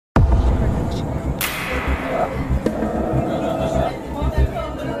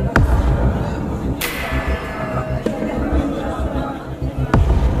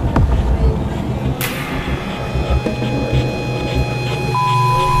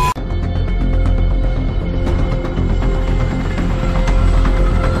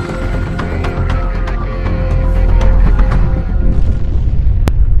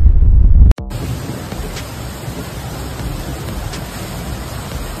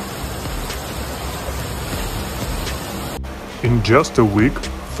In just a week,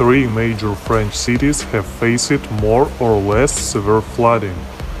 3 major French cities have faced more or less severe flooding.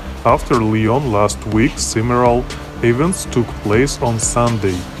 After Lyon last week, similar events took place on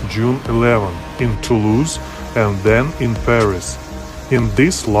Sunday, June 11, in Toulouse and then in Paris. In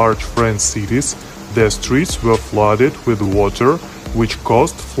these large French cities, the streets were flooded with water, which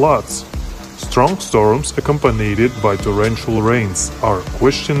caused floods. Strong storms accompanied by torrential rains are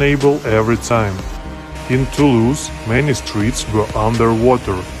questionable every time. In Toulouse, many streets were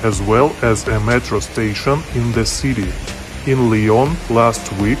underwater, as well as a metro station in the city. In Lyon last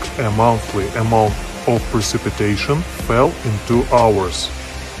week, a monthly amount of precipitation fell in 2 hours.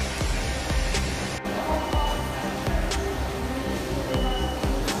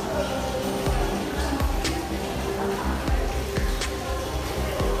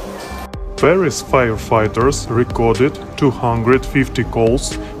 Paris firefighters recorded 250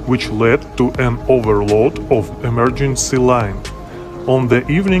 calls, which led to an overload of emergency line. On the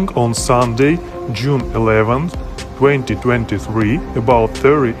evening on Sunday, June 11, 2023, about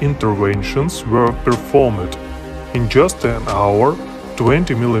 30 interventions were performed. In just an hour,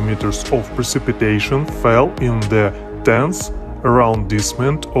 20 millimeters of precipitation fell in the 10th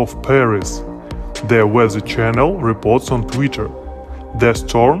arrondissement of Paris. The Weather Channel reports on Twitter. The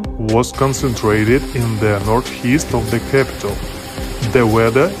storm was concentrated in the northeast of the capital. The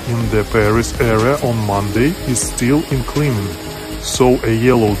weather in the Paris area on Monday is still inclement, so a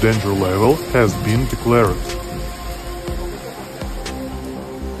yellow danger level has been declared.